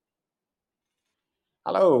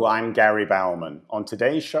Hello, I'm Gary Bauman. On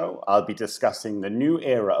today's show, I'll be discussing the new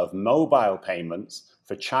era of mobile payments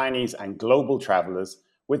for Chinese and global travelers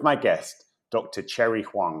with my guest, Dr. Cherry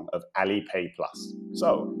Huang of Alipay Plus.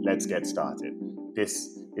 So let's get started.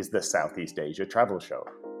 This is the Southeast Asia Travel Show.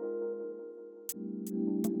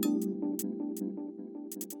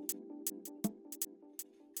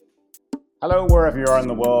 Hello, wherever you are in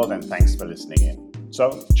the world, and thanks for listening in.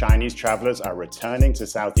 So, Chinese travelers are returning to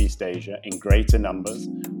Southeast Asia in greater numbers.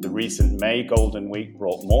 The recent May Golden Week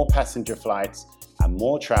brought more passenger flights and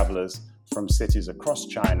more travelers from cities across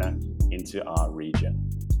China into our region.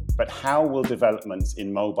 But how will developments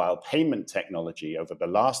in mobile payment technology over the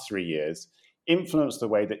last 3 years influence the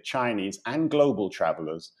way that Chinese and global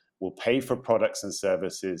travelers will pay for products and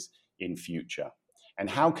services in future? And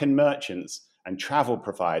how can merchants and travel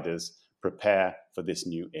providers prepare for this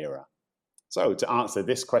new era? So, to answer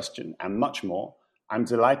this question and much more, I'm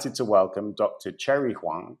delighted to welcome Dr. Cherry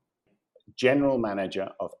Huang, General Manager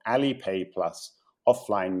of Alipay Plus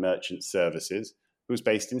Offline Merchant Services, who's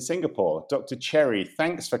based in Singapore. Dr. Cherry,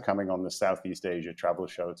 thanks for coming on the Southeast Asia Travel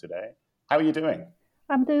Show today. How are you doing?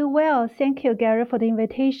 I'm doing well. Thank you, Gary, for the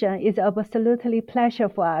invitation. It's absolutely a pleasure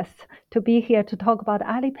for us to be here to talk about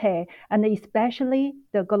Alipay and especially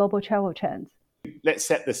the global travel trends. Let's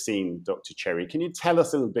set the scene, Dr. Cherry. Can you tell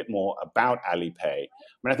us a little bit more about Alipay?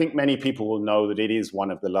 I think many people will know that it is one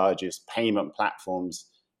of the largest payment platforms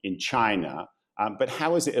in China, but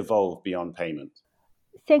how has it evolved beyond payment?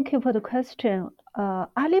 Thank you for the question.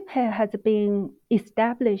 Alipay has been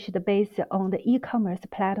established based on the e-commerce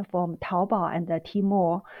platform Taobao and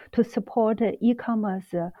Tmall to support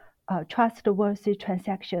e-commerce trustworthy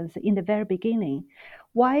transactions in the very beginning.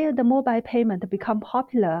 While the mobile payment become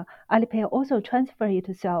popular, Alipay also transferred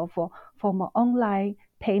itself from online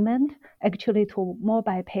payment actually to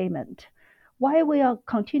mobile payment. While we are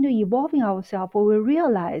continue evolving ourselves, we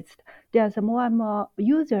realized there's more and more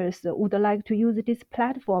users would like to use this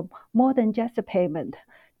platform more than just a payment.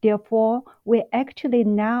 Therefore, we actually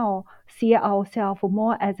now see ourselves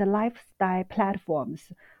more as a lifestyle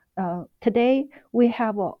platforms. Today, we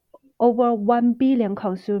have over 1 billion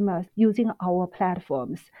consumers using our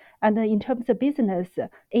platforms. And in terms of business,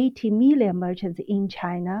 80 million merchants in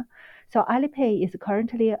China. So Alipay is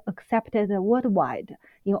currently accepted worldwide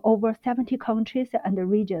in over 70 countries and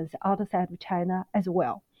regions outside of China as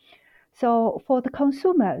well. So for the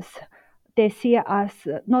consumers, they see us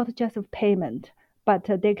not just a payment, but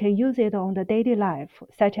they can use it on the daily life,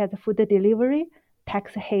 such as food delivery,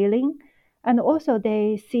 tax hailing, and also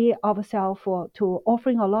they see ourselves to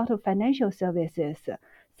offering a lot of financial services,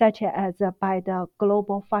 such as by the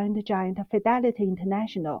global fund giant Fidelity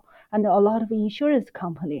International and a lot of insurance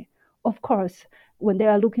company. Of course, when they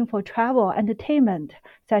are looking for travel entertainment,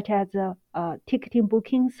 such as ticketing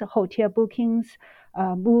bookings, hotel bookings,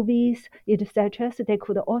 movies, etc., so they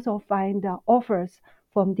could also find offers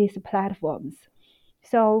from these platforms.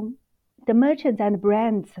 So the merchants and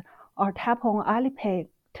brands are tap on Alipay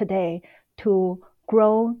today to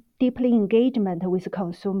grow deeply engagement with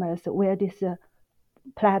consumers via these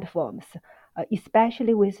platforms,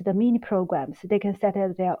 especially with the mini programs. They can set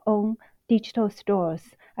up their own digital stores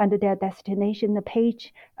and their destination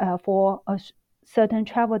page for certain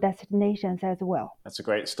travel destinations as well. That's a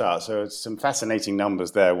great start. So it's some fascinating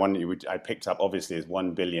numbers there. One I picked up obviously is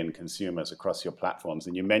 1 billion consumers across your platforms.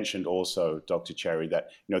 And you mentioned also, Dr. Cherry, that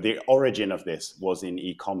the origin of this was in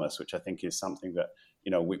e-commerce, which I think is something that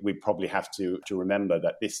we probably have to remember,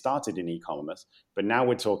 that this started in e-commerce, but now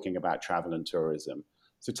we're talking about travel and tourism.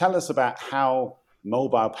 So tell us about how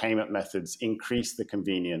mobile payment methods increase the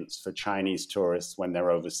convenience for Chinese tourists when they're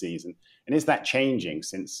overseas. And is that changing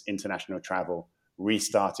since international travel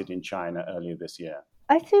restarted in China earlier this year?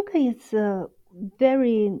 I think it's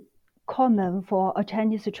very common for a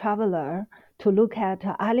Chinese traveler to look at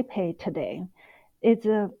Alipay today. It's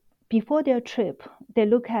before their trip, they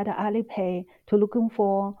look at Alipay to looking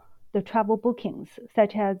for the travel bookings,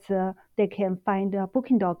 such as they can find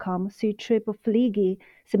Booking.com, Ctrip, Fliggy's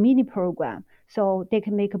mini program, so they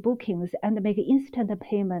can make bookings and make instant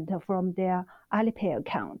payment from their Alipay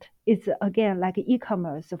account. It's again like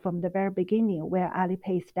e-commerce from the very beginning where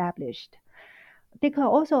Alipay established. They can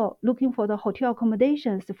also looking for the hotel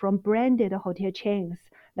accommodations from branded hotel chains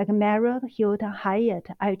like Marriott, Hilton, Hyatt,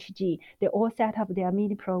 IHG. They all set up their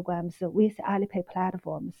mini programs with Alipay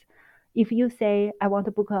platforms. If you say, I want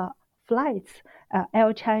to book a flights,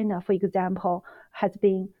 Air China, for example, has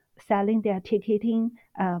been selling their ticketing,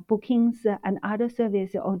 bookings, and other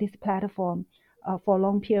services on this platform for a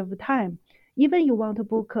long period of time. Even you want to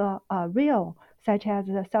book a rail, such as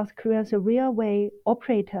the South Korea's railway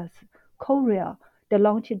operators, Korea, they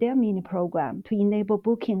launched their mini program to enable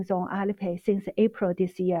bookings on Alipay since April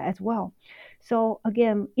this year as well. So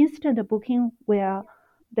again, instant booking where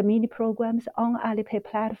the mini programs on Alipay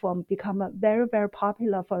platform become very, very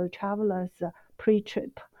popular for travelers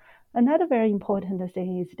pre-trip. Another very important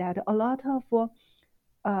thing is that a lot of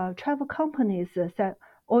travel companies,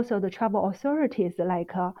 also the travel authorities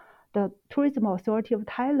like the Tourism Authority of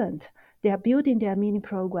Thailand, they are building their mini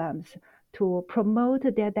programs to promote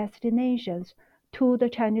their destinations to the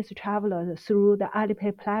Chinese travelers through the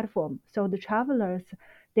Alipay platform. So the travelers,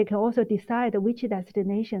 they can also decide which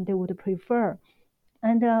destination they would prefer.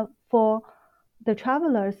 And for the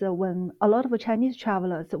travelers, when a lot of Chinese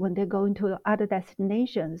travelers, when they go into other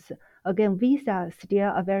destinations, again, visa is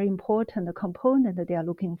still a very important component that they are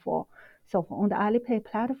looking for. So on the Alipay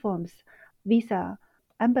platforms, visa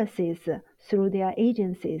embassies through their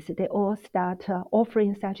agencies, they all start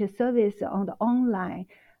offering such a service on the online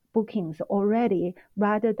bookings already,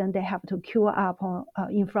 rather than they have to queue up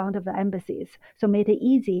in front of the embassies. So made it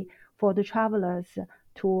easy for the travelers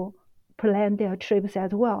to plan their trips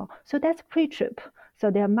as well. So that's pre-trip.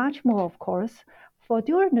 So there are much more, of course. For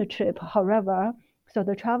during the trip, however, so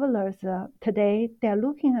the travelers today, they're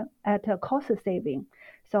looking at a cost saving.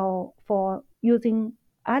 So for using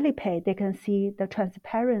Alipay, they can see the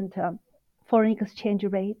transparent foreign exchange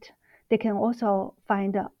rate. They can also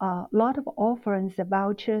find a lot of offerings,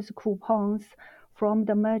 vouchers, coupons from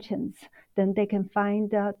the merchants. Then they can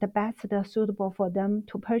find the best suitable for them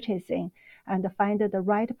to purchasing and find the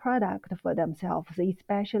right product for themselves,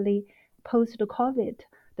 especially post-COVID.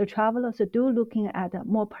 The travelers do looking at a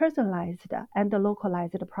more personalized and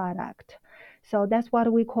localized product. So that's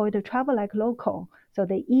what we call the travel like local. So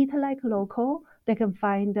they eat like local. They can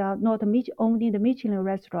find not only the Michelin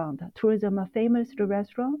restaurant, tourism famous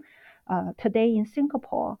restaurant. Today in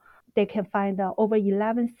Singapore, they can find over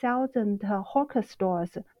 11,000 hawker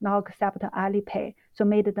stores now accept Alipay, so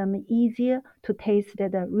made them easier to taste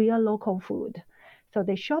the real local food. So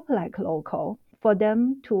they shop like local. For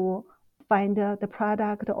them to find the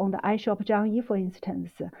product on the iShop Zhangyi, for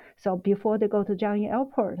instance. So before they go to Zhangyi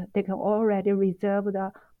Airport, they can already reserve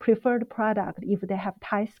the preferred product if they have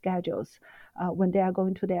tight schedules when they are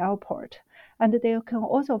going to the airport. And they can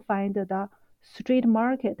also find the street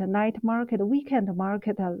market, night market, weekend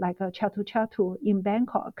market like Chatu Chatu in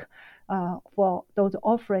Bangkok for those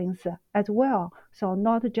offerings as well. So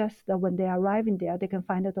not just when they are arriving there, they can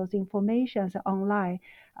find those informations online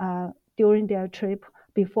during their trip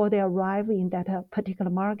before they arrive in that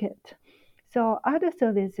particular market. So other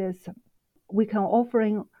services we can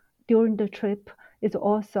offering during the trip is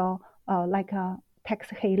also like a tax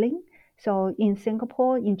hailing. So in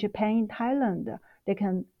Singapore, in Japan, in Thailand, they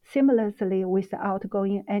can seamlessly, without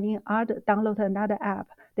going any other, download another app,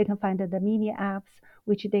 they can find the mini apps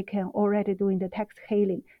which they can already do in the tax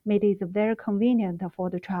hailing. Made it very convenient for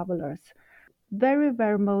the travelers. Very,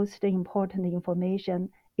 very most important information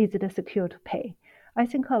is the secure to pay. I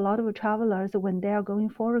think a lot of travelers, when they are going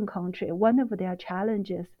foreign country, one of their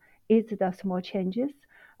challenges is the small changes,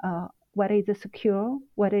 whether it's secure,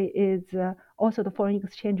 whether it's also the foreign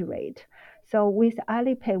exchange rate. So with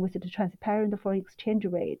Alipay, with the transparent foreign exchange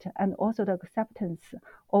rate and also the acceptance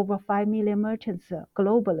over 5 million merchants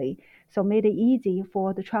globally, so made it easy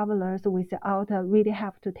for the travelers without really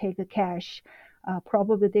have to take cash.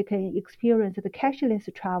 Probably they can experience the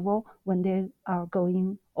cashless travel when they are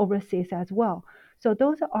going overseas as well. So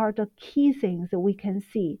those are the key things that we can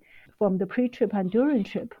see from the pre-trip and during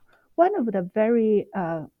trip. One of the very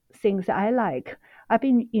things I like, I've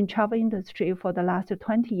been in travel industry for the last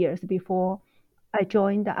 20 years before I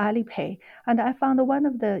joined Alipay, and I found one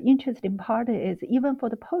of the interesting part is even for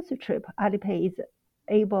the post-trip, Alipay is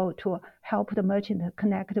able to help the merchant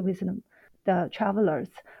connect with the travelers.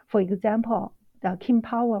 For example, the King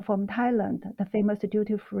Power from Thailand, the famous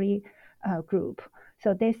duty-free group.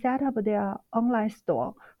 So they set up their online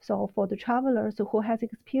store. So for the travelers who has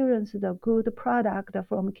experienced the good product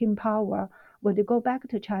from King Power, when they go back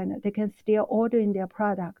to China, they can still order in their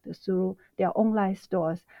product through their online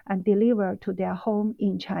stores and deliver to their home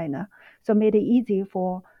in China. So made it easy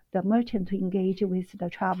for the merchant to engage with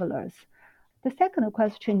the travelers. The second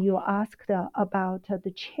question you asked about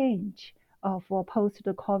the change for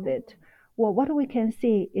post-COVID. Well, what we can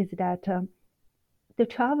see is that the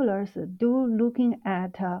travelers do looking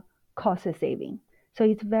at cost saving. So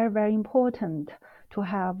it's very, very important to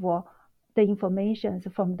have the information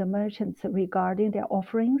from the merchants regarding their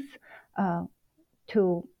offerings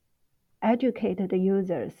to educate the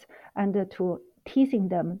users and to teasing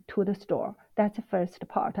them to the store. That's the first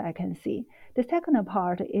part I can see. The second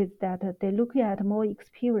part is that they're looking at more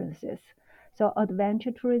experiences. So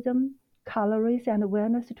adventure tourism, calories and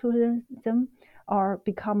wellness tourism are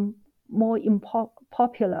become more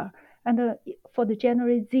popular. And for the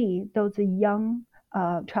Gen Z, those young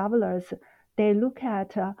travelers, they look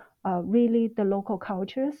at really the local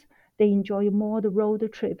cultures. They enjoy more the road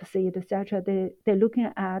trips, etc. They're looking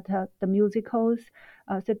at the musicals.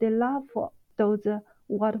 So they love those,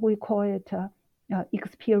 what we call it,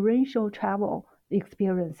 experiential travel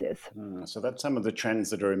experiences. So that's some of the trends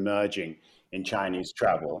that are emerging in Chinese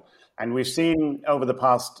travel. And we've seen over the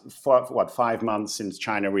past, 5 months since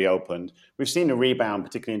China reopened, we've seen a rebound,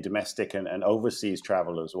 particularly in domestic and overseas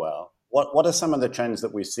travel as well. What are some of the trends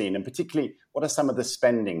that we've seen? And particularly, what are some of the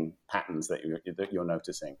spending patterns that you're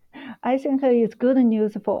noticing? I think it's good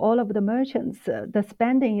news for all of the merchants. The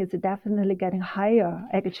spending is definitely getting higher,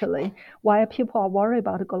 actually. While people are worried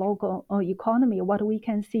about the global economy, what we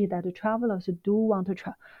can see that the travelers do want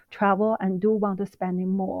to travel and do want to spend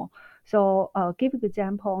more. So, give an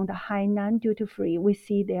example on the Hainan duty free, we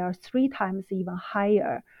see they are 3 times even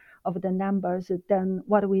higher of the numbers than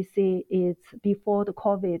what we see is before the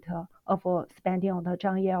COVID of spending on the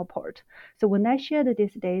Zhangye airport. So when I shared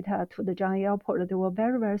this data to the Zhangye airport, they were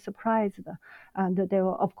very, very surprised. And they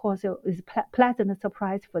were, of course, it was pleasant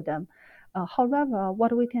surprise for them. However,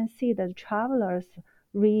 what we can see that travelers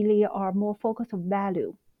really are more focused on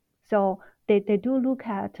value. So they do look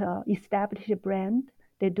at established brand.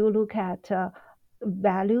 They do look at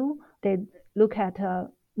value. They look at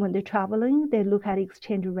when they're traveling, they look at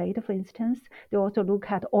exchange rate, for instance. They also look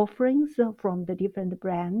at offerings from the different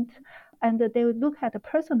brands, and they look at the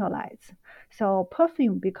personalized. So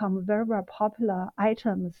perfume become very, very popular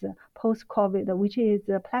items post-COVID, which is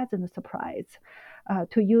a pleasant surprise.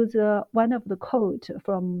 To use one of the quote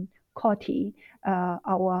from Coty,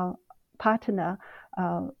 our partner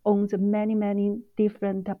owns many, many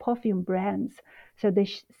different perfume brands. So they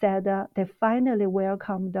said they finally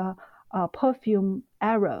welcomed the perfume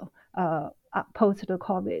era post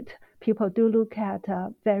COVID. People do look at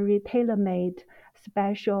very tailor-made,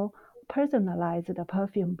 special, personalized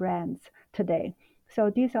perfume brands today. So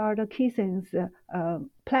these are the key things,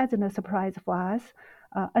 pleasant surprise for us.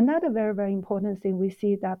 Another very, very important thing we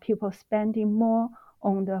see that people spending more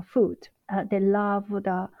on the food. They love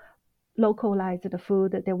the localized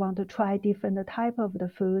food. They want to try different type of the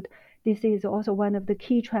food. This is also one of the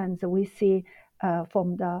key trends we see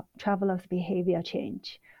from the travelers' behavior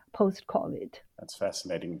change post-COVID. That's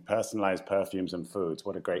fascinating. Personalized perfumes and foods.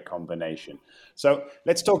 What a great combination. So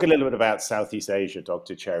let's talk a little bit about Southeast Asia,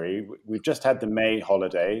 Dr. Cherry. We've just had the May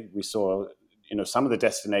holiday. We saw, some of the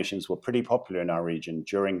destinations were pretty popular in our region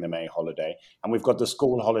during the May holiday, and we've got the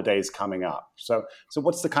school holidays coming up. So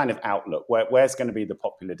what's the kind of outlook? Where's going to be the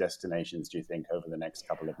popular destinations, do you think, over the next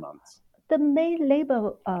couple of months? The May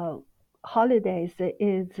Labor holidays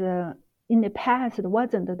is in the past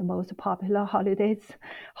wasn't the most popular holidays.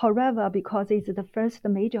 However, because it's the first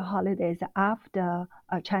major holidays after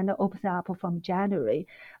China opens up from January,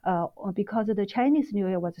 because the Chinese New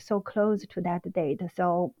Year was so close to that date,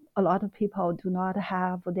 so a lot of people do not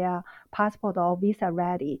have their passport or visa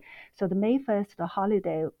ready. So the May 1st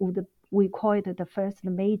holiday we call it the first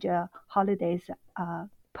major holidays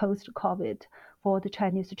post-COVID for the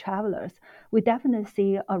Chinese travelers. We definitely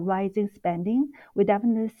see a rising spending. We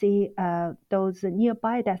definitely see those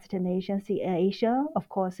nearby destinations in Asia, of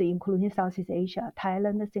course, including Southeast Asia,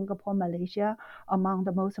 Thailand, Singapore, Malaysia, among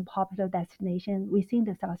the most popular destinations within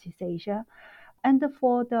the Southeast Asia. And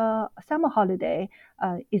for the summer holiday,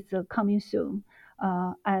 it's coming soon.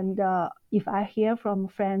 And if I hear from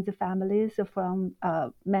friends, families, from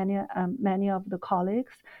many of the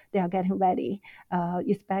colleagues, they are getting ready.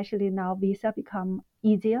 Especially now, visa become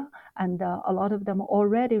easier, and a lot of them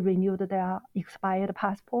already renewed their expired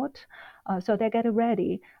passport, so they're getting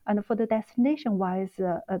ready. And for the destination-wise,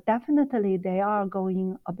 definitely they are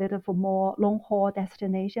going a bit of more long-haul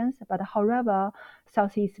destinations. But however,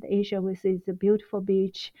 Southeast Asia with its beautiful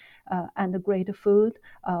beach and great food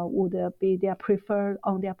would be their preferred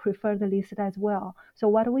list as well. So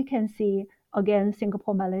what we can see again,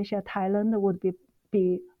 Singapore, Malaysia, Thailand would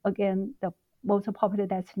be again the most popular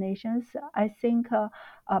destinations. I think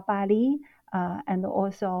Bali and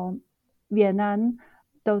also Vietnam,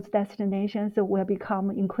 those destinations will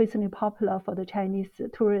become increasingly popular for the Chinese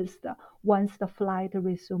tourists once the flight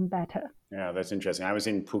resume better. Yeah, that's interesting. I was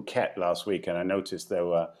in Phuket last week, and I noticed there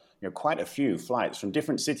were quite a few flights from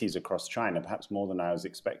different cities across China, perhaps more than I was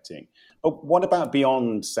expecting. But what about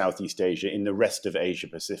beyond Southeast Asia, in the rest of Asia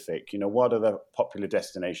Pacific? What are the popular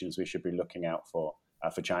destinations we should be looking out for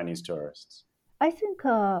Chinese tourists? I think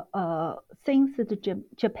since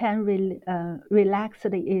Japan relaxed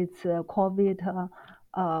its COVID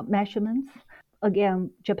measurements, again,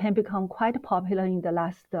 Japan become quite popular in the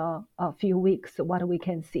last few weeks, what we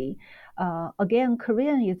can see. Again,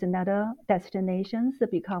 Korean is another destination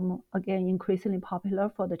that become, again, increasingly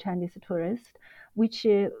popular for the Chinese tourists, which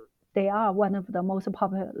they are one of the most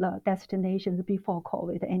popular destinations before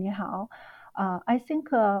COVID anyhow. I think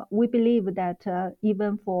we believe that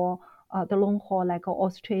even for the long haul, like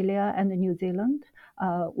Australia and New Zealand,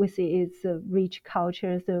 with its rich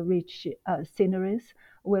cultures, rich sceneries,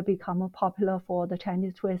 will become popular for the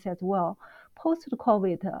Chinese tourists as well.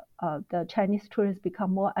 Post-COVID, the Chinese tourists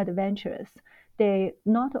become more adventurous. They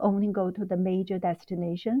not only go to the major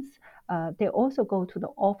destinations, they also go to the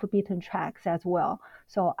off-beaten tracks as well.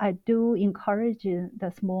 So I do encourage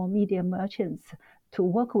the small medium merchants to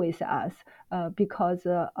work with us because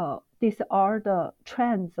these are the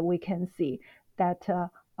trends we can see that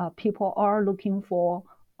people are looking for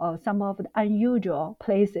some of the unusual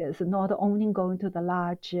places, not only going to the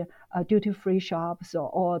large duty-free shops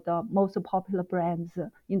or the most popular brands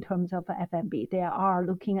in terms of F&B. They are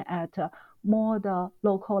looking at more the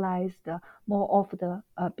localized, more of the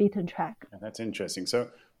beaten track. Yeah, that's interesting. So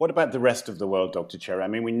what about the rest of the world, Dr. Cherry? I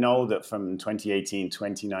mean, we know that from 2018,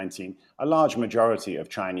 2019, a large majority of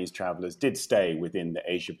Chinese travelers did stay within the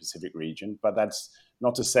Asia-Pacific region, but that's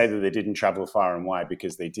not to say that they didn't travel far and wide,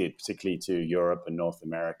 because they did, particularly to Europe and North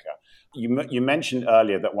America. You mentioned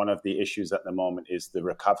earlier that one of the issues at the moment is the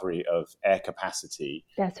recovery of air capacity.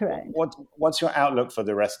 That's right. What's your outlook for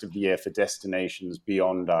the rest of the year for destinations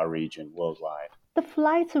beyond our region worldwide? The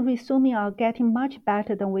flights resuming are getting much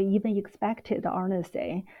better than we even expected,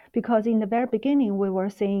 honestly, because in the very beginning we were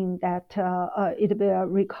saying that it will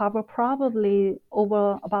recover probably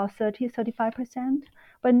over about 35%.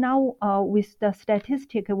 But now with the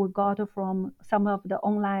statistic we got from some of the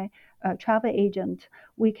online travel agents,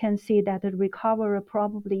 we can see that the recovery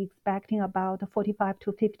probably expecting about 45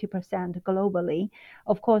 to 50% globally.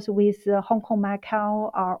 Of course, with Hong Kong,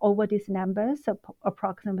 Macau are over these numbers,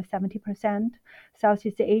 approximately 70%.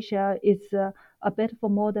 Southeast Asia is a bit for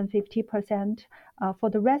more than 50%.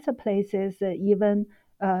 For the rest of places, even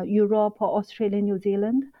Europe, Australia, New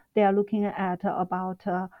Zealand, they are looking at about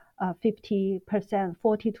 50%,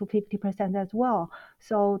 40 to 50% as well.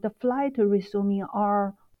 So the flight resuming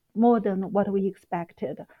are more than what we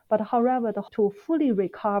expected. But however, to fully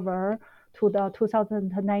recover to the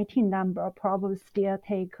 2019 number probably still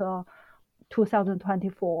take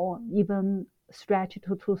 2024, even stretch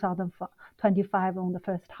to 2025 on the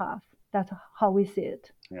first half. That's how we see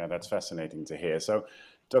it. Yeah, that's fascinating to hear. So,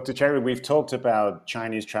 Dr. Cherry, we've talked about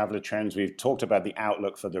Chinese traveler trends. We've talked about the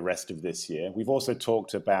outlook for the rest of this year. We've also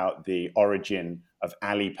talked about the origin of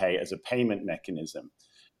Alipay as a payment mechanism.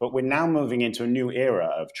 But we're now moving into a new era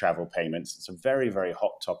of travel payments. It's a very, very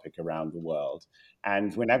hot topic around the world.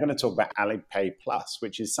 And we're now going to talk about Alipay Plus,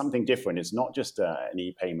 which is something different. It's not just an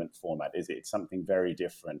e-payment format, is it? It's something very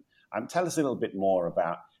different. Tell us a little bit more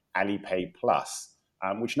about Alipay Plus,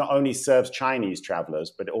 which not only serves Chinese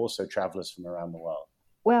travelers, but also travelers from around the world.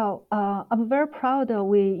 Well, I'm very proud that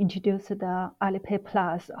we introduced the Alipay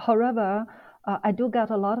Plus. However, I do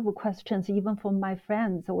get a lot of questions, even from my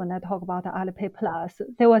friends, when I talk about the Alipay Plus.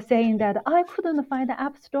 They were saying that I couldn't find the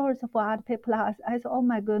app stores for Alipay Plus. I said, oh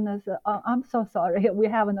my goodness, I'm so sorry. We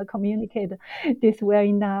haven't communicated this well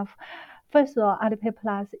enough. First of all, Alipay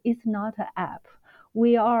Plus is not an app.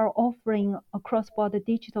 We are offering a cross-border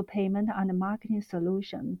digital payment and marketing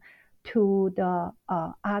solution to the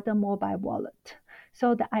other mobile wallet.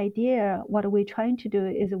 So the idea, what we're trying to do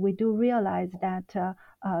is we do realize that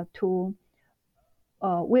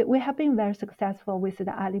we have been very successful with the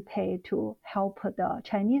Alipay to help the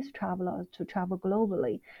Chinese travelers to travel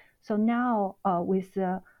globally. So now with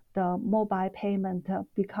the mobile payment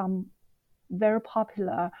become very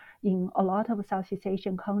popular in a lot of Southeast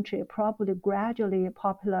Asian countries, probably gradually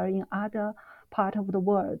popular in other parts of the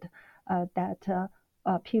world, that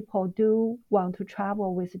people do want to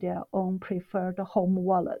travel with their own preferred home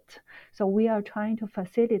wallet. So we are trying to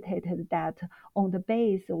facilitate that on the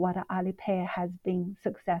base what Alipay has been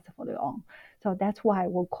successfully on. So that's why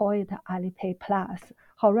we'll call it Alipay Plus.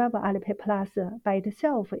 However, Alipay Plus by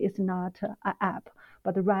itself is not an app,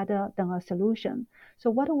 but rather than a solution. So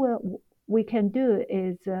what we can do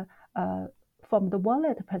is from the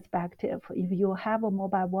wallet perspective, if you have a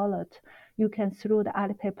mobile wallet, you can, through the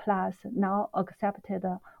Alipay Plus, now accepted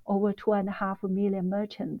over 2.5 million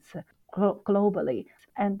merchants globally.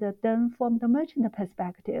 And then from the merchant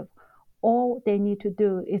perspective, all they need to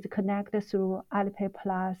do is connect through Alipay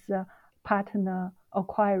Plus partner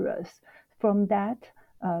acquirers. From that,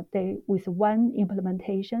 they with one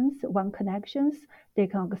implementations, one connections, they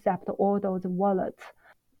can accept all those wallets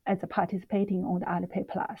as participating on the Alipay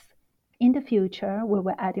Plus. In the future, we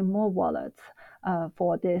will add more wallets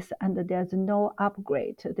for this, and there's no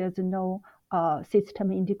upgrade, there's no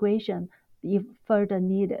system integration if further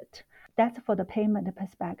needed. That's for the payment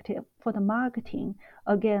perspective. For the marketing,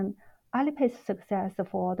 again, Alipay's success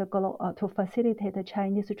for to facilitate the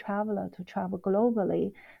Chinese traveler to travel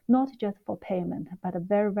globally, not just for payment, but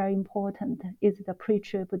very, very important is the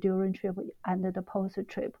pre-trip, during trip, and the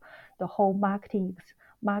post-trip, the whole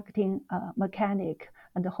marketing mechanic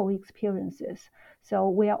and the whole experiences. So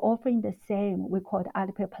we are offering the same, we call it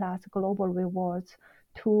Alipay Plus Global Rewards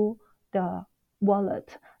to the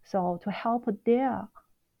wallet. So to help their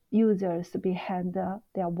users behind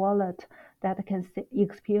their wallet that can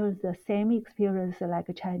experience the same experience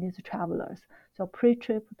like Chinese travelers. So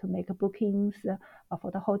pre-trip to make bookings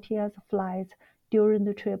for the hotels, flights, during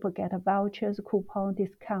the trip get vouchers, coupon,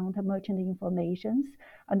 discount, merchant informations,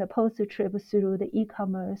 and the post-trip through the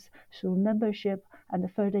e-commerce, through membership,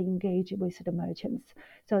 and further engage with the merchants.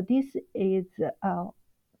 So this is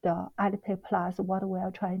the Alipay Plus, what we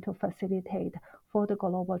are trying to facilitate for the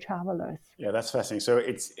global travelers. Yeah, that's fascinating. So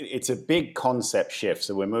it's a big concept shift.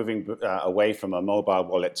 So we're moving away from a mobile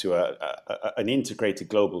wallet to an integrated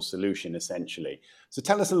global solution, essentially. So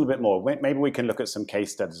tell us a little bit more. Maybe we can look at some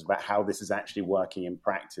case studies about how this is actually working in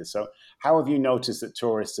practice. So how have you noticed that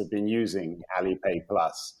tourists have been using Alipay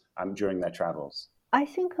Plus during their travels? I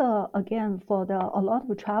think, again, for a lot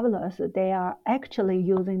of travelers, they are actually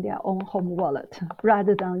using their own home wallet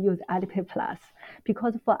rather than use Alipay Plus.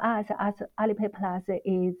 Because for us, as Alipay Plus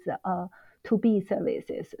is to B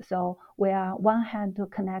services. So we are one hand to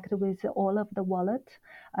connect with all of the wallets.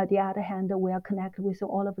 The other hand, we are connected with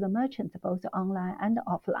all of the merchants, both online and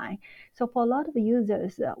offline. So for a lot of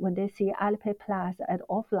users, when they see Alipay Plus at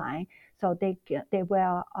offline, so they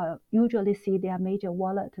will usually see their major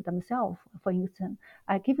wallet themselves. For instance,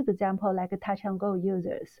 I give an example like Touch and Go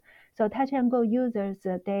users. So Touch and Go users,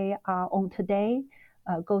 they are on today,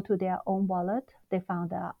 go to their own wallet. They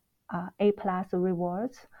found A plus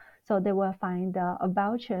rewards. So they will find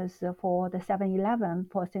vouchers for the 7-Eleven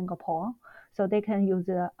for Singapore. So they can use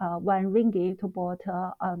 1 ringgit to bought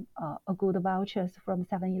a good vouchers from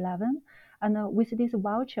 7-Eleven. And with this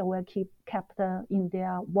voucher will kept in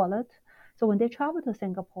their wallet. So when they travel to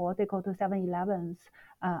Singapore, they go to 7-Elevens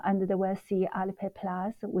and they will see Alipay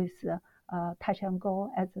Plus with Touch and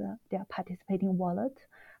Go as their participating wallet.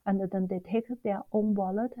 And then they take their own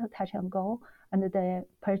wallet, Touch and Go, and they're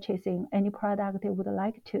purchasing any product they would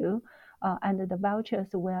like to. And the vouchers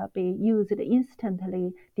will be used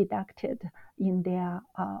instantly deducted in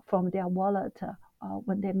from their wallet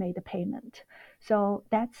when they made the payment. So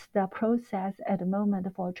that's the process at the moment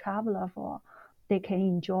for a traveler. They can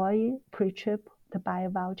enjoy pre-trip to buy a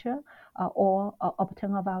voucher or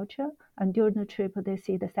obtain a voucher. And during the trip, they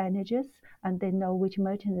see the signages and they know which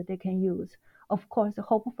merchant they can use. Of course,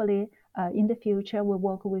 hopefully, in the future, we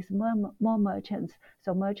work with more merchants.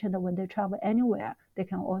 So merchants, when they travel anywhere, they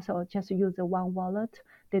can also just use the one wallet.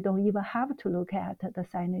 They don't even have to look at the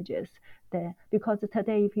signages there. Because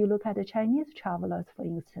today, if you look at the Chinese travelers, for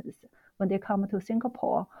instance, when they come to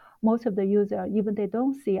Singapore, most of the users, even they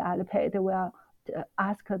don't see Alipay, they will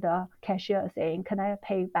ask the cashier saying, can I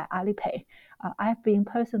pay by Alipay? I've been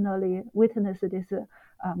personally witnessed this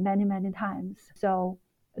many, many times. So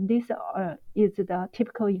this is the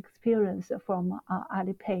typical experience from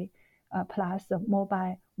Alipay Plus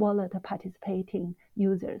mobile wallet participating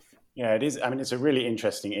users. Yeah, it is. I mean, it's a really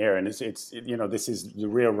interesting era, and it's this is the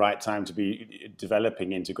real right time to be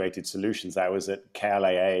developing integrated solutions. I was at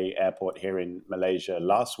KLIA airport here in Malaysia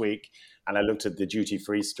last week, and I looked at the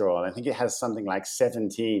duty-free store, and I think it has something like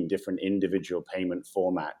 17 different individual payment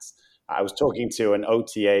formats. I was talking to an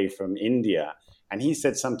OTA from India, and he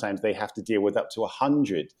said sometimes they have to deal with up to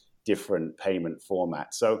 100 different payment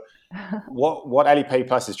formats. So what Alipay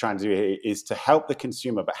Plus is trying to do here is to help the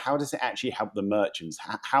consumer, but how does it actually help the merchants?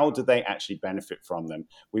 How do they actually benefit from them?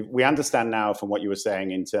 We understand now from what you were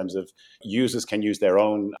saying in terms of users can use their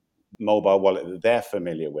own mobile wallet that they're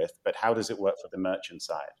familiar with, but how does it work for the merchant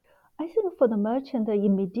side? I think for the merchant, the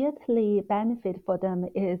immediately benefit for them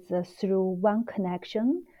is through one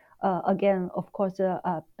connection. Again, of course,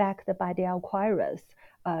 backed by their acquirers.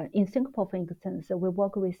 In Singapore, for instance, we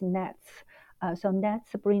work with Nets. So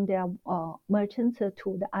Nets bring their merchants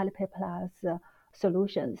to the Alipay Plus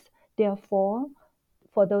solutions. Therefore,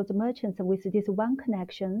 for those merchants with these one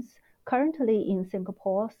connections, currently in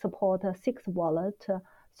Singapore, support 6 wallets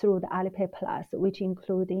through the Alipay Plus, which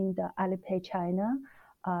including the Alipay China,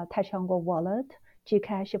 Touch and Go wallet,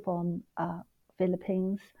 Gcash from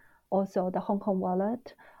Philippines, also the Hong Kong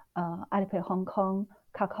wallet, Alipay Hong Kong,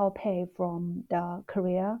 Kakao Pay from the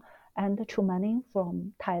Korea, and True Money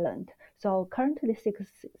from Thailand. So currently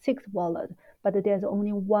six wallet, but there's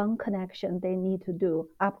only one connection they need to do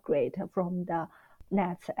upgrade from the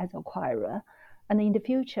Nets as acquirer. And in the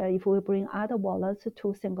future, if we bring other wallets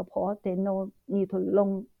to Singapore, they no need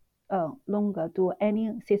to longer do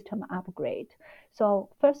any system upgrade. So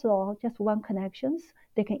first of all, just one connections,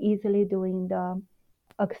 they can easily doing the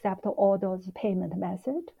accept all those payment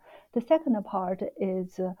methods. The second part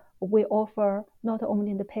is we offer not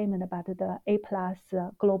only the payment but the A plus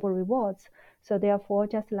global rewards. So therefore,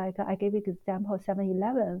 just like I gave you example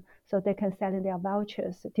 7-Eleven, so they can sell in their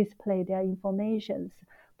vouchers, display their informations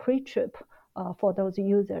pre-trip for those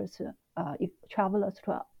users, travelers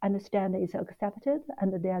to understand it's accepted,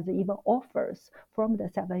 and there's even offers from the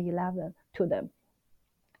 7-Eleven to them.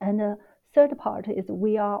 And the third part is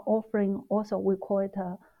we are offering also, we call it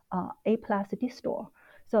A plus D store.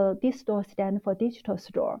 So D store stands for digital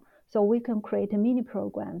store. So we can create mini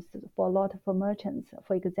programs for a lot of merchants.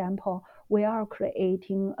 For example, we are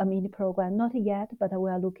creating a mini program, not yet, but we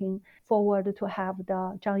are looking forward to have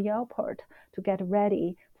the Changi Airport to get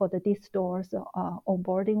ready for the D stores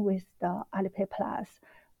onboarding with the Alipay Plus.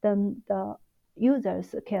 Then the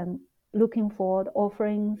users can looking for the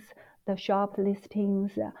offerings, the shop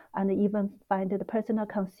listings, and even find the personal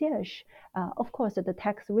concierge. Of course, the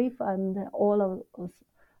tax refund, all of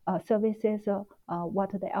services,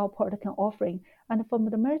 what the airport can offering. And from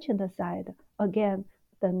the merchant side, again,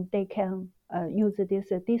 then they can use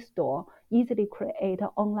this store, easily create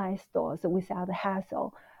online stores without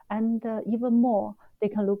hassle. And even more, they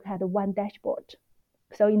can look at one dashboard.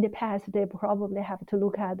 So in the past, they probably have to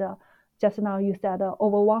look at just now you said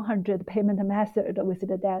over 100 payment methods with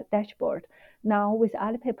the dashboard. Now with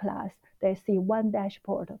Alipay Plus, they see one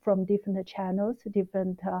dashboard from different channels,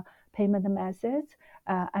 different payment methods,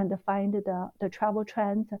 and find the travel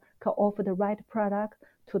trends, can offer the right product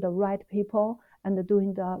to the right people, and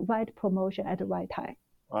doing the right promotion at the right time.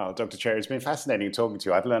 Wow, Dr. Cherry, it's been fascinating talking to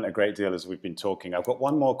you. I've learned a great deal as we've been talking. I've got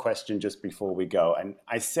one more question just before we go. And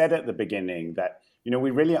I said at the beginning that,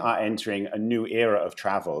 we really are entering a new era of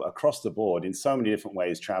travel across the board. In so many different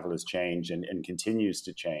ways, travel has changed and continues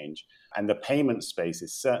to change. And the payment space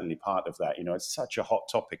is certainly part of that. It's such a hot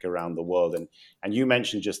topic around the world. And you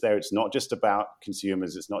mentioned just there, it's not just about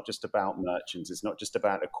consumers. It's not just about merchants. It's not just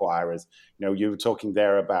about acquirers. You were talking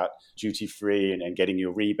there about duty free and getting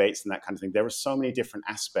your rebates and that kind of thing. There are so many different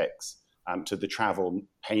aspects to the travel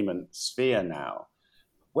payment sphere now.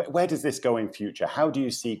 Where does this go in future? How do you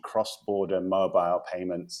see cross-border mobile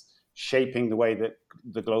payments shaping the way that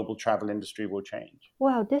the global travel industry will change?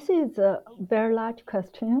 Well, this is a very large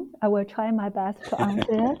question. I will try my best to answer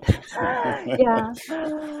it. Yeah,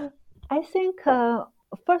 I think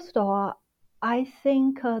first of all, I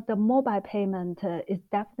think the mobile payment is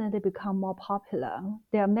definitely become more popular.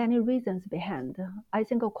 There are many reasons behind. I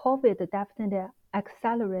think COVID definitely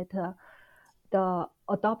accelerated the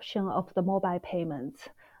adoption of the mobile payments.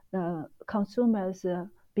 The consumers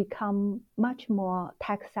become much more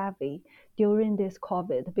tech savvy during this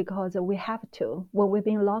COVID because we have to. When we've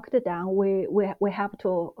been locked down, we have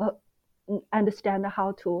to understand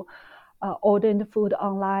how to order the food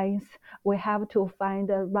online. We have to find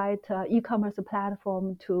the right e-commerce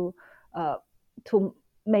platform to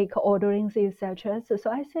make orderings, etc.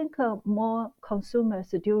 So I think more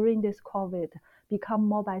consumers during this COVID become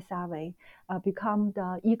mobile savvy, become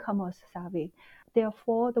the e-commerce savvy.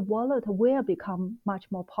 Therefore, the wallet will become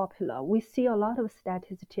much more popular. We see a lot of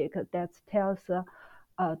statistics that tells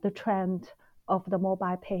the trend of the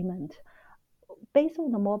mobile payment. Based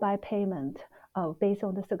on the mobile payment, based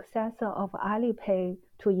on the success of Alipay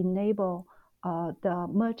to enable the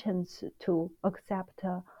merchants to accept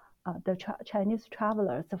the Chinese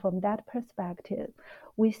travelers, from that perspective,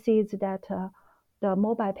 we see that the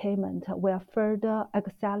mobile payment will further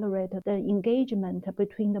accelerate the engagement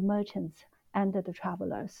between the merchants and the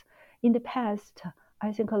travelers. In the past,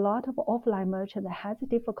 I think a lot of offline merchants had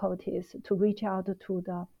difficulties to reach out to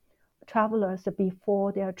the travelers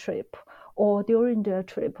before their trip or during their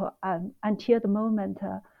trip until the moment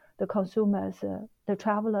the consumers, the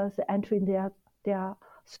travelers entering their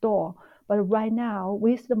store. But right now,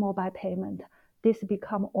 with the mobile payment, this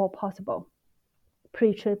become all possible.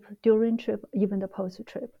 Pre-trip, during trip, even the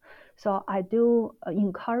post-trip. So I do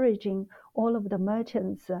encouraging all of the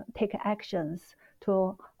merchants take actions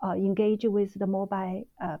to engage with the mobile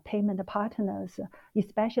payment partners,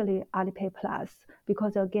 especially Alipay Plus,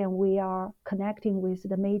 because again, we are connecting with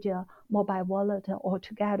the major mobile wallet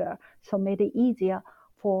altogether. So made it easier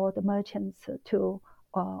for the merchants to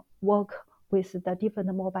work with the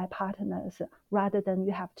different mobile partners rather than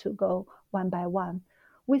you have to go one by one.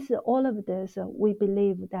 With all of this, we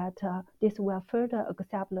believe that this will further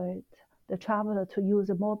accelerate the traveler to use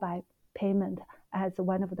mobile payment as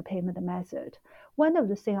one of the payment method. One of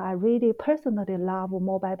the things I really personally love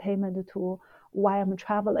mobile payment to while I'm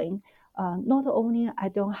traveling, not only I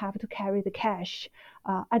don't have to carry the cash.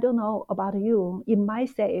 I don't know about you. In my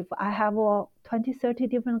safe, I have 20, 30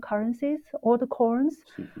 different currencies, all the coins.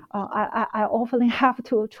 I often have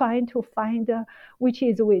to try to find which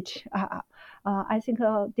is which. I think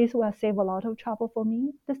this will save a lot of trouble for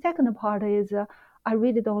me. The second part is I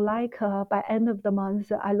really don't like by end of the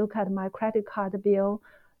month, I look at my credit card bill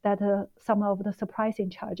that some of the surprising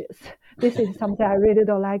charges. This is something I really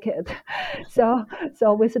don't like it. So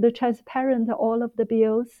with the transparent all of the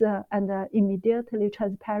bills and immediately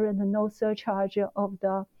transparent no surcharge of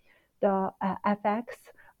the FX,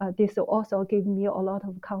 this also give me a lot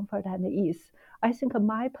of comfort and ease. I think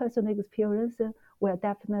my personal experience will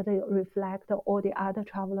definitely reflect all the other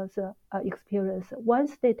travelers' experience.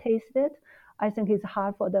 Once they taste it, I think it's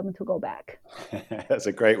hard for them to go back. That's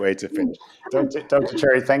a great way to finish. Dr.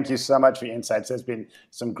 Cherry, thank you so much for your insights. There's been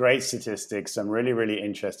some great statistics, some really, really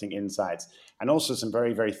interesting insights, and also some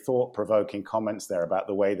very, very thought-provoking comments there about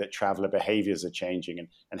the way that traveler behaviors are changing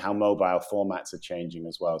and how mobile formats are changing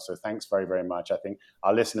as well. So thanks very, very much. I think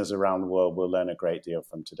our listeners around the world will learn a great deal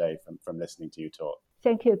from today, from listening to you talk.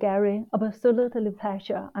 Thank you, Gary. Absolutely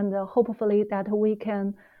pleasure. And hopefully that we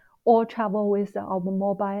can all travel with our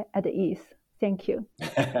mobile at ease. Thank you.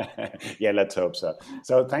 Yeah, let's hope so.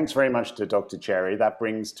 So thanks very much to Dr. Cherry. That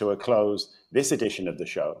brings to a close this edition of the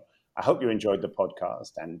show. I hope you enjoyed the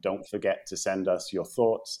podcast, and don't forget to send us your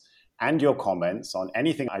thoughts and your comments on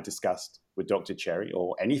anything I discussed with Dr. Cherry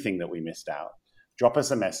or anything that we missed out. Drop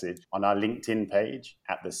us a message on our LinkedIn page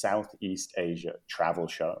at the Southeast Asia Travel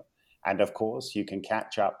Show. And of course, you can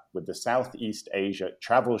catch up with the Southeast Asia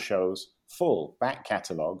Travel Show's full back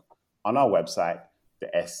catalogue on our website, the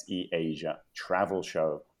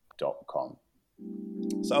seasiatravelshow.com.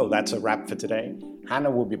 So that's a wrap for today. Hannah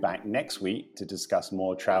will be back next week to discuss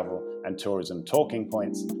more travel and tourism talking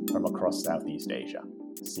points from across Southeast Asia.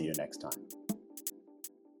 See you next time.